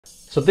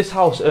So this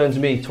house earns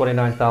me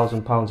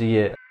 £29,000 a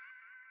year.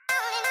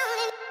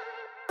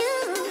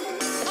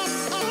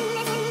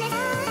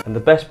 And the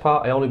best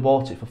part, I only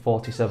bought it for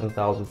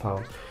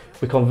 £47,000.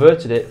 We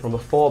converted it from a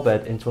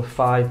 4-bed into a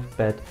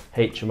 5-bed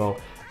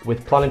HMO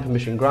with planning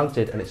permission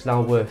granted, and it's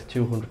now worth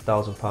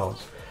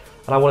 £200,000.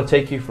 And I want to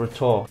take you for a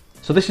tour.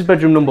 So this is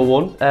bedroom number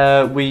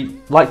 1. We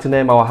like to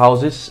name our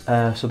houses,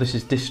 so this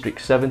is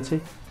District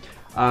 70.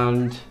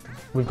 And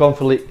we've gone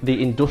for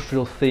the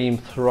industrial theme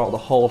throughout the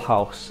whole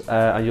house,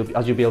 and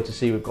as you'll be able to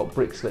see, we've got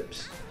brick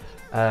slips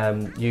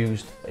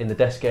used in the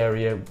desk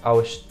area.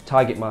 Our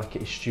target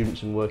market is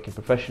students and working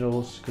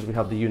professionals because we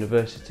have the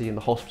university and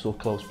the hospital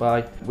close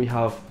by. We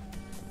have,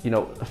 you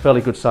know, a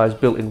fairly good sized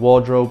built-in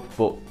wardrobe,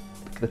 but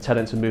the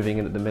tenants are moving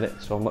in at the minute,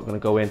 so I'm not going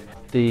to go in.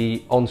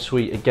 The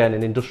ensuite, again,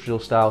 an industrial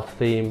style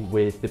theme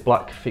with the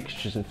black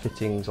fixtures and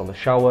fittings on the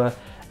shower,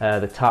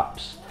 the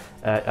taps,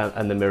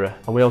 and the mirror.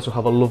 And we also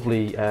have a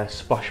lovely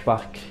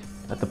splashback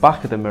at the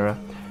back of the mirror,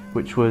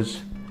 which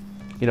was,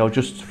 you know,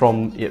 just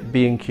from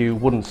B&Q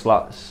wooden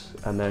slats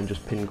and then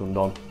just pin gunned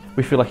on.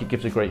 We feel like it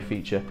gives a great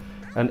feature.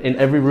 And in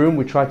every room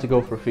we tried to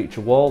go for a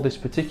feature wall. This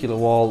particular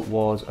wall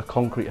was a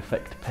concrete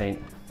effect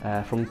paint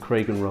from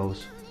Craig &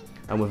 Rose,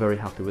 and we're very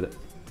happy with it.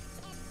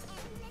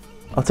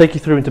 I'll take you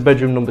through into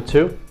bedroom number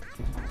 2.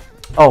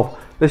 Oh,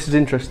 this is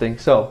interesting.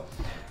 So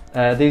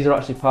these are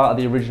actually part of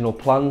the original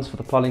plans for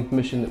the planning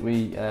permission that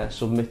we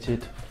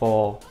submitted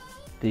for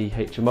the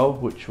HMO,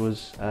 which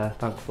was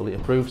thankfully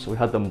approved. So we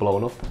had them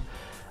blown up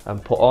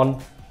and put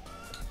on.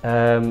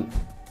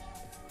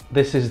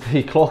 This is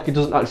the clock. It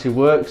doesn't actually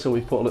work, so we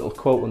put a little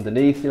quote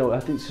underneath. You know, I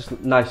think it's just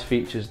nice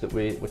features that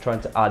we're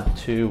trying to add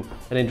to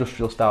an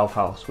industrial style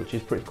house, which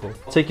is pretty cool.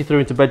 I'll take you through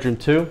into bedroom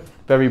 2.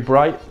 Very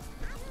bright.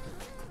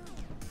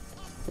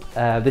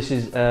 This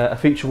is a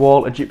feature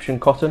wall Egyptian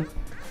cotton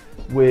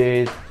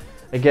with,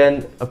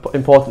 again,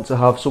 important to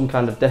have some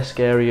kind of desk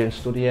area and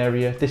study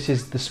area. This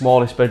is the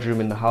smallest bedroom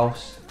in the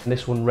house, and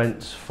this one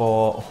rents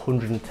for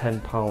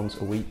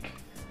 £110 a week.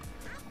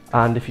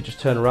 And if you just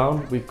turn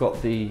around, we've got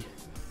the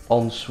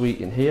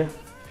ensuite in here,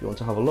 if you want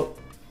to have a look.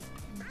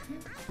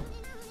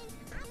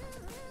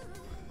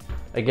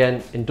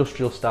 Again,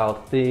 industrial style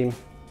theme,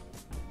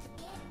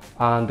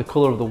 and the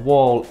colour of the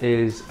wall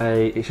is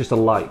it's just a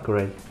light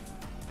grey.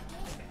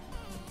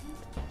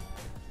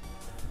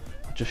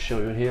 I'll just show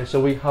you in here. So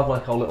we have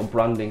like our little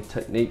branding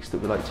techniques that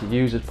we like to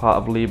use as part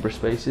of Libra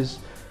spaces,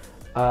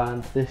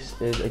 and this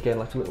is again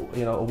like a little,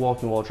 you know, a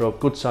walk-in wardrobe,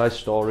 good size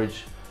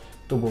storage,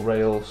 double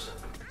rails,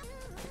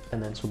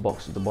 and then some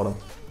boxes at the bottom.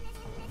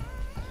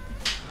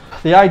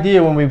 The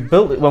idea when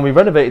we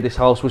renovated this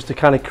house was to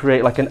kind of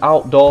create like an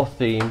outdoor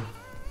theme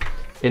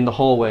in the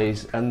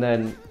hallways, and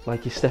then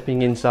like you're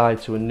stepping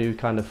inside to a new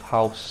kind of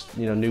house,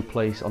 you know, new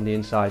place on the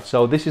inside.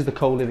 So this is the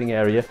co-living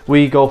area.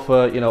 We go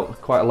for, you know,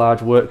 quite a large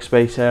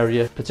workspace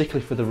area,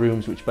 particularly for the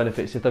rooms, which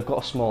benefits if they've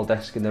got a small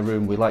desk in their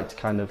room. We like to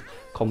kind of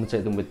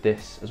compensate them with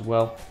this as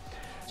well.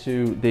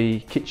 To the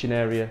kitchen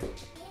area.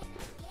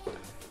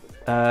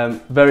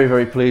 Very,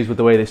 very pleased with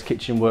the way this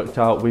kitchen worked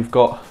out. We've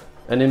got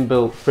an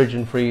inbuilt fridge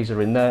and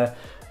freezer in there,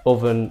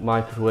 oven,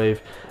 microwave,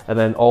 and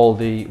then all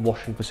the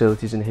washing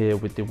facilities in here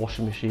with the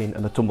washing machine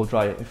and the tumble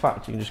dryer. In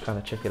fact, you can just kind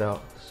of check it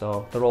out.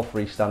 So they're all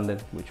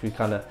freestanding, which we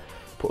kind of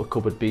put a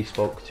cupboard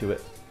bespoke to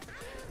it.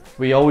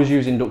 We always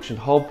use induction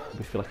hob.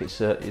 We feel like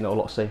it's you know, a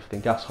lot safer than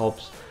gas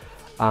hobs.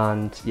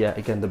 And yeah,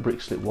 again, the brick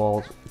slips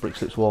wall,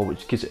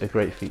 which gives it a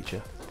great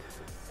feature.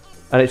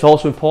 And it's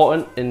also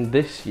important in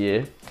this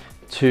year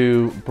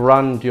to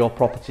brand your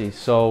properties.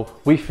 So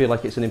we feel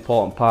like it's an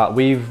important part.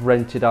 We've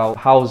rented out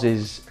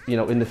houses, you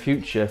know, in the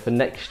future for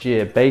next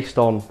year based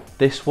on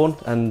this one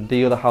and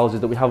the other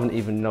houses that we haven't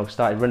even, you know,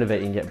 started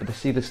renovating yet, but they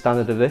see the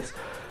standard of this.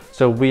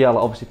 So we are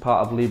obviously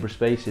part of Libra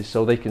Spaces,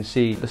 so they can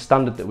see the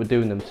standard that we're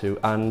doing them to,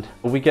 and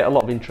we get a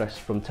lot of interest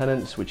from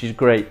tenants, which is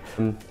great,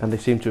 and they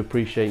seem to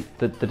appreciate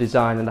the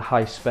design and the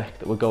high spec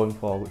that we're going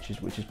for, which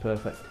is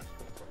perfect.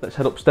 Let's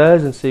head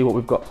upstairs and see what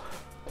we've got.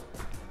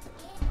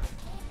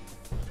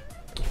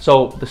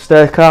 So the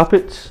stair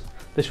carpets,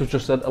 this was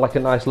just like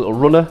a nice little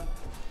runner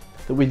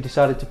that we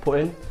decided to put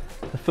in.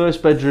 The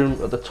first bedroom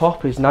at the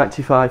top is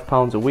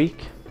 £95 a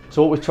week.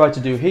 So what we tried to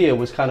do here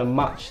was kind of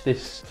match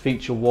this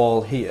feature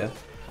wall here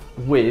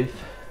with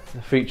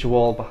the feature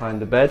wall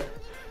behind the bed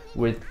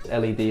with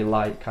LED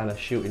light kind of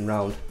shooting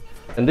round.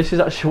 And this is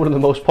actually one of the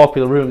most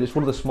popular rooms. It's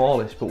one of the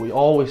smallest, but we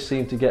always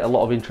seem to get a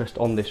lot of interest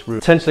on this room.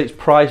 Potentially it's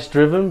price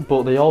driven,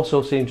 but they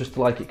also seem just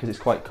to like it because it's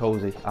quite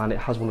cozy and it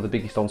has one of the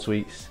biggest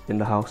en-suites in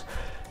the house.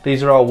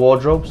 These are our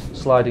wardrobes,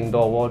 sliding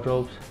door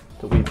wardrobes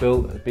that we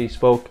built,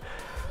 bespoke.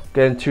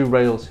 Again, 2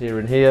 rails here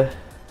and here.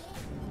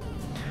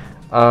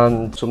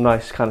 And some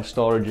nice kind of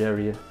storage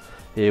area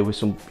here with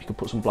some, you can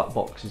put some black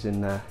boxes in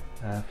there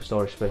for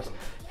storage space.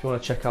 If you want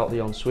to check out the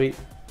ensuite.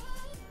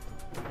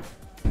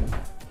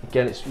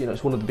 Again, it's, you know,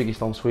 it's one of the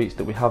biggest en-suites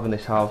that we have in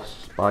this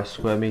house by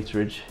square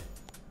meterage.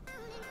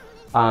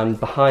 And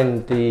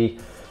behind the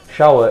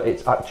shower,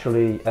 it's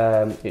actually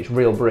it's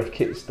real brick.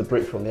 It's the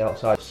brick from the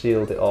outside.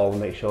 Sealed it all and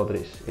make sure that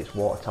it's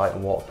watertight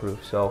and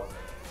waterproof. So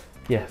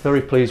Yeah,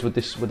 very pleased with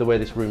this, with the way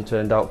this room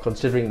turned out,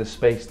 considering the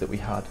space that we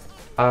had.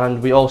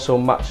 And we also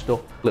matched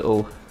up a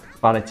little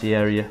vanity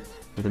area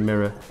with a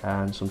mirror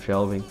and some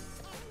shelving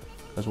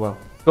as well.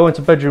 Going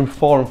to bedroom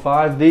 4 and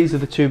 5, these are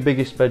the two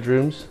biggest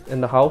bedrooms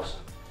in the house.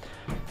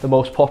 The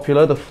most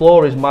popular. The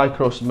floor is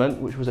micro cement,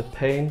 which was a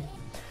pain,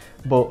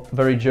 but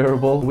very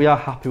durable. We are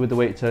happy with the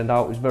way it turned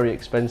out. It was very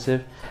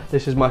expensive.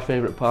 This is my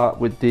favourite part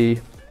with the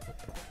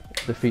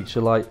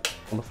feature light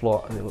on the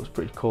floor, and it looks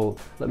pretty cool.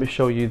 Let me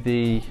show you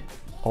the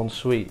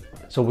ensuite.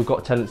 So we've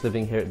got tenants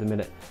living here at the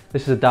minute.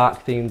 This is a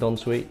dark themed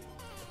ensuite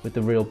with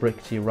the real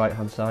brick to your right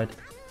hand side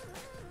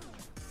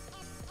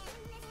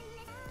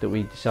that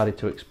we decided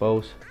to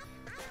expose,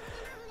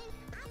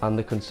 and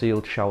the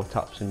concealed shower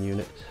taps and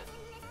units.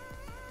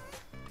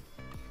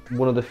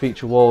 One of the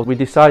feature walls, we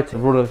decided to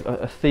run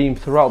a theme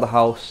throughout the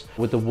house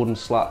with the wooden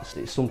slats.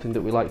 It's something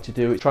that we like to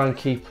do. Try and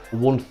keep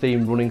one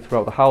theme running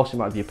throughout the house. It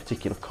might be a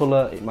particular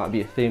colour, it might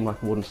be a theme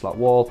like a wooden slat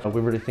wall, and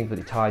we really think that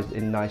it ties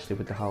in nicely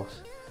with the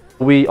house.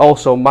 We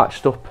also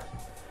matched up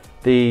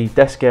the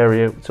desk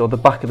area, so the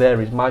back of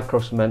there is micro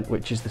cement,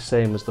 which is the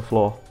same as the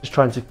floor. Just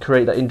trying to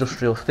create that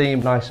industrial theme,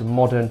 nice and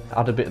modern,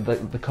 add a bit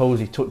of the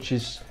cosy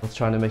touches. I was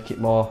trying to make it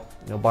more,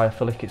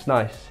 biophilic. It's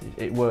nice,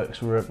 it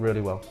works really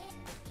well.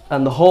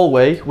 And the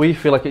hallway, we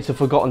feel like it's a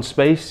forgotten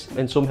space.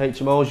 In some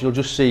HMOs, you'll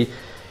just see,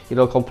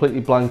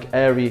 completely blank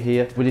area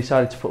here. We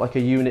decided to put like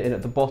a unit in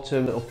at the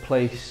bottom, little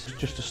place,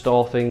 just to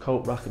store things,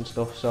 coat rack and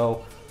stuff.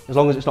 So as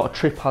long as it's not a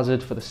trip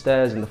hazard for the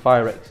stairs and the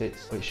fire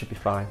exits, it should be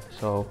fine.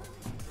 So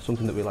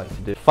something that we like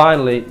to do.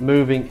 Finally,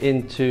 moving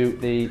into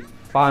the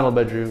final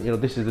bedroom.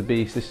 This is the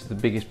beast. This is the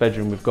biggest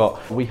bedroom we've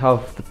got. We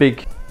have the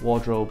big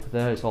wardrobe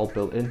there. It's all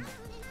built in.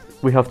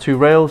 We have two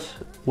rails,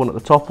 one at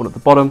the top, one at the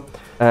bottom.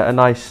 A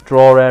nice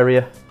drawer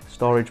area.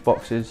 Storage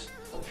boxes.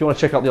 If you want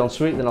to check out the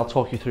ensuite, then I'll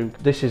talk you through.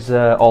 This is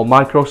all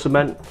micro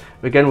cement.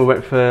 Again, we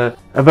went for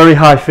a very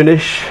high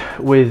finish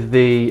with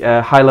the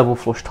high level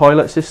flush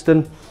toilet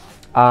system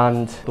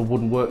and the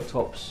wooden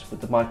worktops with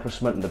the micro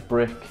cement and the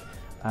brick.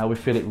 We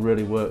feel it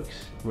really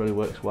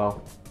works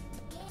well.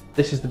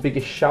 This is the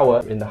biggest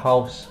shower in the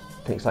house.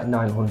 I think it's like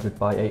 900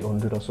 by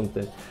 800 or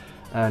something.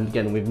 And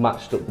again, we've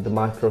matched up with the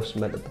micro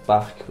cement at the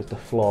back with the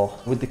floor.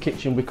 With the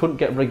kitchen, we couldn't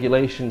get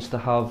regulations to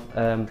have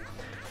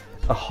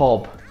a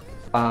hob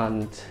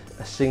and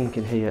a sink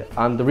in here,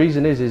 and the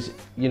reason is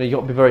you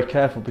got to be very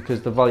careful,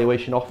 because the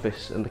valuation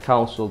office and the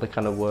council, they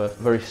kind of work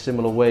very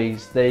similar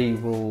ways. They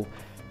will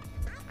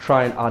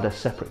try and add a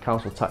separate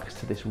council tax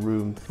to this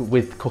room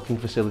with cooking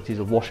facilities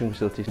or washing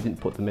facilities. We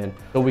didn't put them in.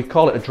 So we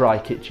call it a dry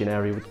kitchen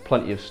area with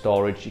plenty of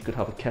storage. You could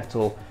have a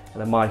kettle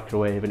and a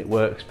microwave and it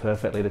works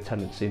perfectly. The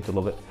tenants seem to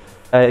love it.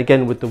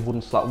 Again, with the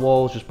wooden slat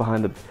walls just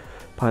behind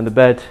the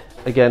bed.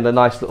 Again, a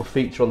nice little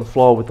feature on the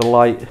floor with the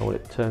light when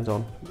it turns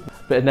on.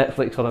 Bit of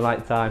Netflix on a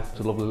night time.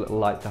 It's a lovely little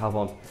light to have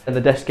on. And the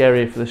desk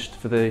area for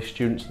the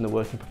students and the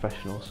working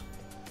professionals.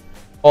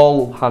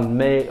 All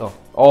handmade, or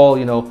all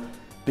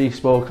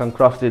bespoke,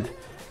 handcrafted.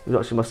 It was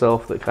actually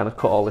myself that kind of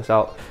cut all this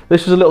out.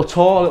 This was a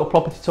little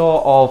property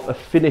tour of a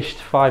finished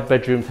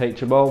 5-bedroom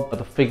HMO.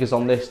 The figures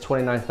on this: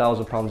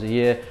 £29,000 a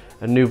year,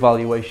 a new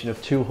valuation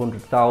of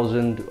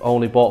 £200,000,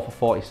 only bought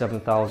for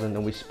 £47,000,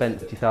 and we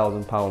spent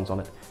 £50,000 on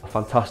it. A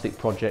fantastic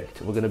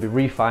project. We're going to be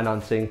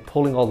refinancing,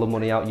 pulling all the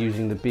money out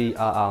using the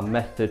BRR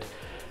method,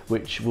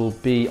 which will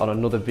be on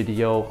another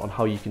video on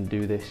how you can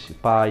do this.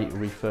 Buy,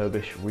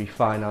 refurbish,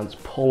 refinance,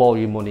 pull all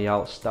your money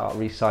out, start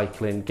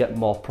recycling, get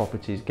more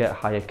properties, get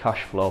higher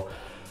cash flow,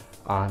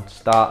 and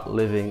start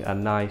living a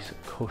nice,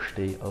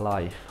 cushy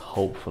life,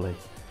 hopefully.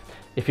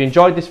 If you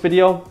enjoyed this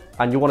video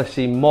and you want to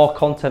see more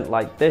content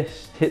like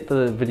this, hit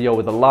the video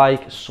with a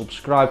like,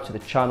 subscribe to the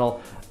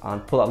channel,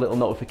 and put that little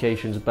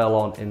notifications bell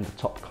on in the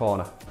top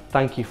corner.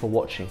 Thank you for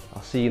watching.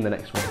 I'll see you in the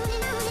next one.